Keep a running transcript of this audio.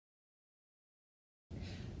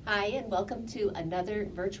Hi, and welcome to another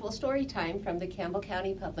virtual story time from the Campbell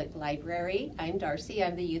County Public Library. I'm Darcy.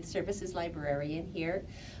 I'm the Youth Services Librarian here.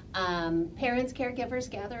 Parents, caregivers,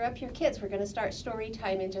 gather up your kids. We're going to start story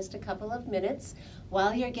time in just a couple of minutes.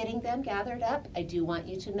 While you're getting them gathered up, I do want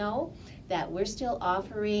you to know that we're still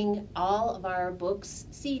offering all of our books,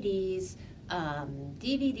 CDs,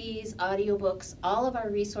 DVDs, audiobooks, all of our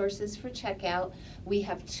resources for checkout. We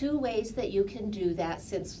have two ways that you can do that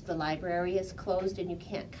since the library is closed and you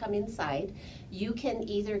can't come inside. You can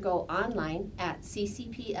either go online at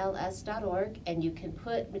ccpls.org and you can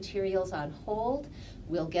put materials on hold.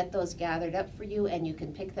 We'll get those gathered up for you and you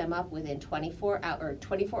can pick them up within 24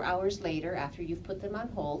 hours later after you've put them on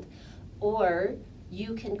hold. Or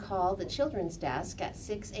you can call the children's desk at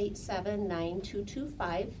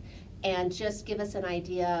 687-9225 and just give us an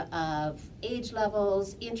idea of age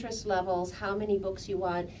levels, interest levels, how many books you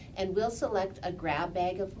want, and we'll select a grab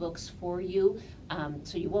bag of books for you.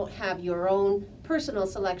 So you won't have your own personal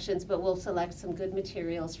selections, but we'll select some good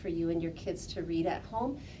materials for you and your kids to read at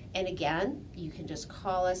home. And again, you can just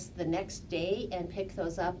call us the next day and pick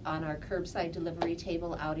those up on our curbside delivery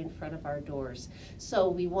table out in front of our doors. So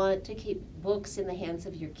we want to keep books in the hands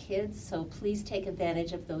of your kids, so please take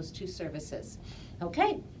advantage of those two services.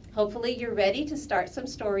 Okay. Hopefully you're ready to start some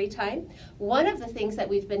story time. One of the things that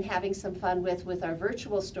we've been having some fun with our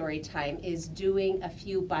virtual story time is doing a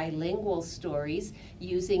few bilingual stories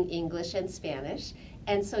using English and Spanish.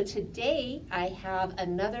 And so today I have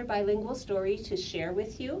another bilingual story to share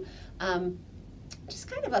with you.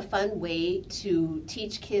 Just kind of a fun way to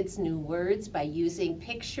teach kids new words by using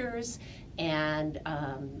pictures and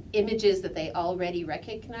images that they already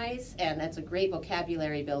recognize, and that's a great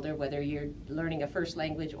vocabulary builder whether you're learning a first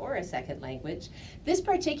language or a second language. This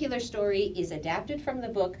particular story is adapted from the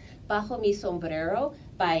book Bajo Mi Sombrero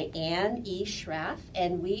by Anne E. Schraff,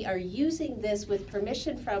 and we are using this with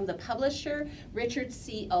permission from the publisher, Richard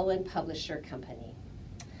C. Owen Publisher Company.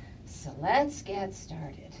 So let's get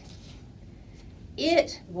started.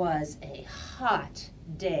 It was a hot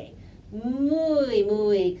day.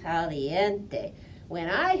 Muy caliente, when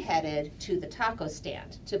I headed to the taco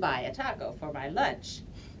stand to buy a taco for my lunch.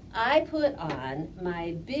 I put on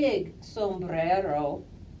my big sombrero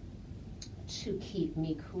to keep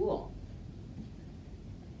me cool.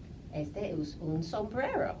 Este es un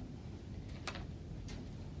sombrero.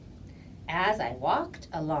 As I walked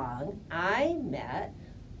along, I met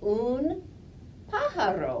un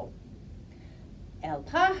pájaro. El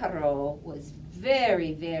pájaro was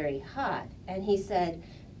very, very hot, and he said,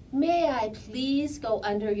 "May I please go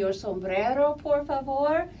under your sombrero, por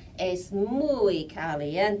favor? Es muy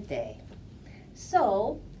caliente."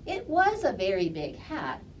 So, it was a very big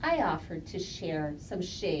hat. I offered to share some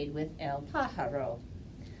shade with El pájaro.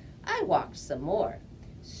 I walked some more.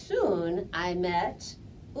 Soon I met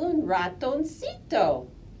un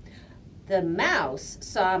ratoncito. The mouse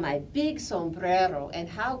saw my big sombrero and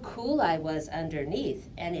how cool I was underneath,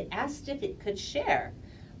 and it asked if it could share.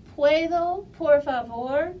 "Puedo, por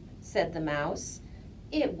favor?" said the mouse.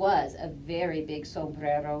 It was a very big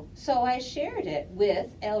sombrero, so I shared it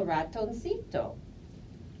with El ratoncito.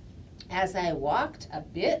 As I walked a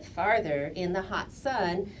bit farther in the hot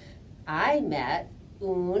sun, I met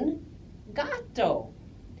un gato.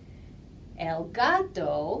 El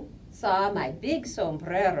gato saw my big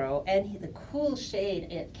sombrero and the cool shade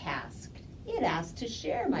it cast. It asked to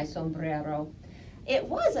share my sombrero. It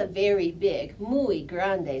was a very big, muy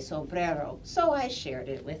grande sombrero, so I shared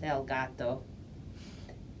it with El gato.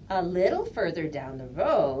 A little further down the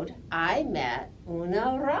road, I met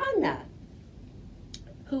una rana,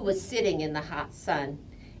 who was sitting in the hot sun.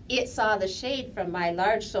 It saw the shade from my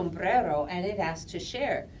large sombrero and it asked to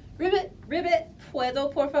share. "Ribbit, ribbit, puedo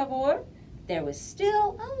por favor?" There was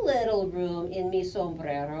still a little room in mi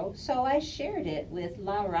sombrero, so I shared it with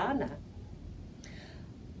La Rana.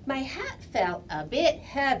 My hat felt a bit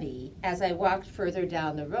heavy as I walked further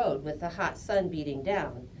down the road with the hot sun beating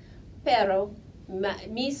down. Pero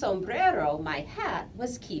mi sombrero, my hat,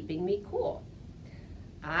 was keeping me cool.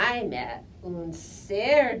 I met un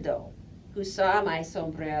cerdo, who saw my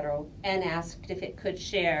sombrero and asked if it could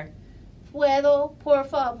share. "Puedo, por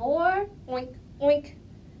favor?" Oink, oink.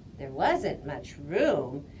 There wasn't much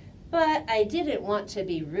room, but I didn't want to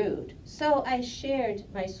be rude, so I shared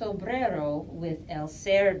my sombrero with El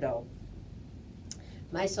Cerdo.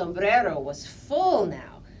 My sombrero was full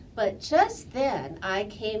now, but just then I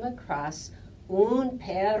came across un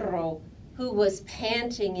perro who was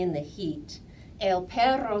panting in the heat. El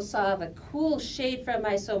perro saw the cool shade from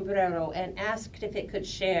my sombrero and asked if it could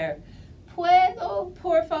share. "Puedo,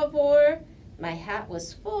 por favor?" My hat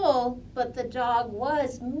was full, but the dog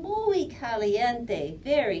was muy caliente,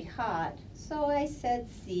 very hot. So I said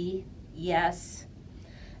sí, yes.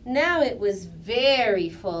 Now it was very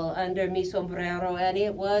full under mi sombrero, and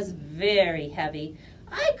it was very heavy.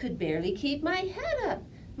 I could barely keep my head up.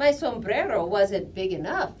 My sombrero wasn't big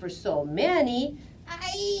enough for so many.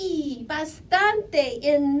 Ay, bastante,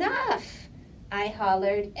 enough! I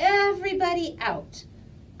hollered, everybody out.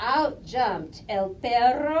 Out jumped el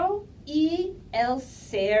perro y el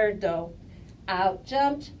cerdo. Out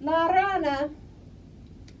jumped la rana.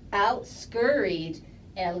 Out scurried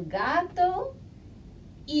el gato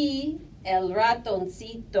y el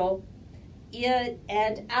ratoncito.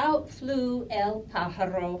 And out flew el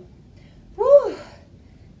pájaro. Whew!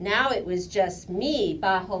 Now it was just me,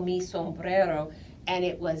 bajo mi sombrero, and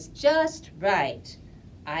it was just right.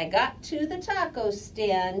 I got to the taco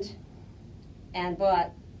stand and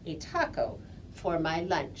bought a taco for my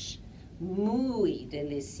lunch. Muy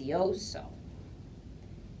delicioso.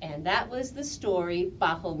 And that was the story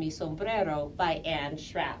Bajo Mi Sombrero by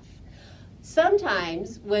Schraff.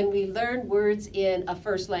 Sometimes when we learn words in a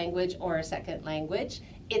first language or a second language,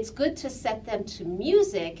 it's good to set them to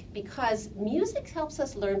music because music helps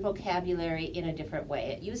us learn vocabulary in a different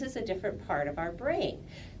way. It uses a different part of our brain.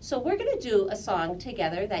 So we're going to do a song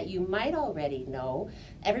together that you might already know.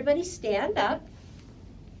 Everybody stand up.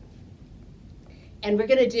 And we're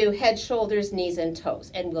going to do head, shoulders, knees, and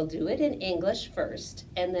toes. And we'll do it in English first,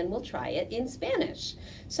 and then we'll try it in Spanish.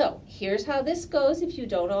 So here's how this goes if you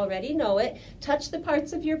don't already know it. Touch the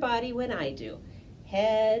parts of your body when I do.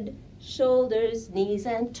 Head, shoulders, knees,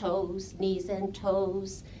 and toes, knees, and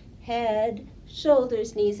toes. Head,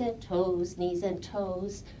 shoulders, knees, and toes, knees, and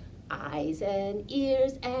toes. Eyes and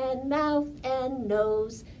ears and mouth and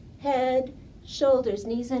nose. Head, shoulders,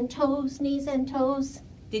 knees, and toes, knees, and toes.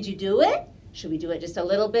 Did you do it? Should we do it just a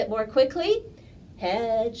little bit more quickly?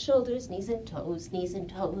 Head, shoulders, knees, and toes, knees, and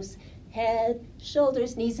toes. Head,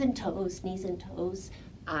 shoulders, knees, and toes, knees, and toes.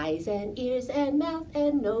 Eyes and ears and mouth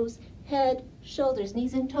and nose. Head, shoulders,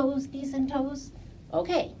 knees, and toes, knees, and toes.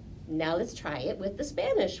 Okay, now let's try it with the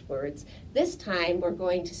Spanish words. This time we're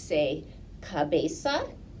going to say cabeza,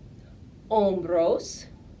 hombros.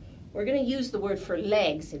 We're going to use the word for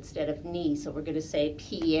legs instead of knees, so we're going to say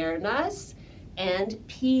piernas and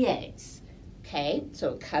pies. Okay,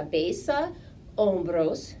 so cabeza,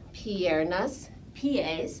 hombros, piernas,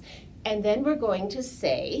 pies, and then we're going to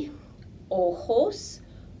say ojos,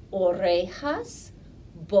 orejas,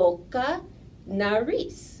 boca,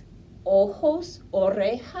 nariz. Ojos,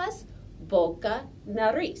 orejas, boca,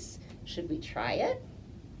 nariz. Should we try it?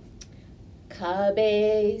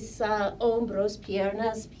 Cabeza, hombros,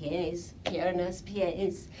 piernas, pies, piernas,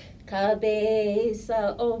 pies.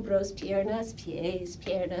 Cabeza, hombros, piernas, pies,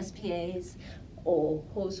 piernas, pies.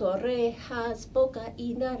 Ojos, orejas, boca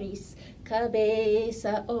y nariz.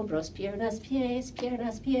 Cabeza, hombros, piernas, pies,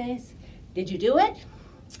 piernas, pies. Did you do it?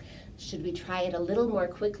 Should we try it a little more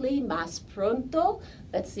quickly? Más pronto.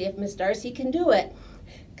 Let's see if Miss Darcy can do it.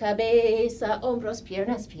 Cabeza, hombros,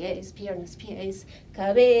 piernas, pies, piernas, pies.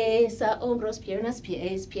 Cabeza, hombros, piernas,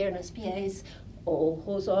 pies, piernas, pies.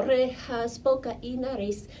 Ojos, orejas, boca y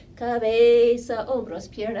nariz. Cabeza, hombros,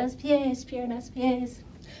 piernas, pies, piernas, pies.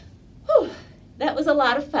 Whew, that was a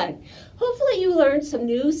lot of fun. Hopefully you learned some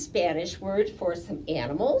new Spanish words for some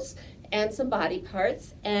animals and some body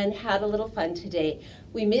parts and had a little fun today.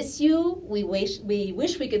 We miss you. We wish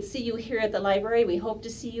we could see you here at the library. We hope to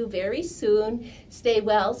see you very soon. Stay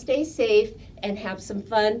well, stay safe, and have some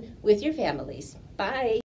fun with your families.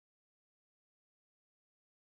 Bye.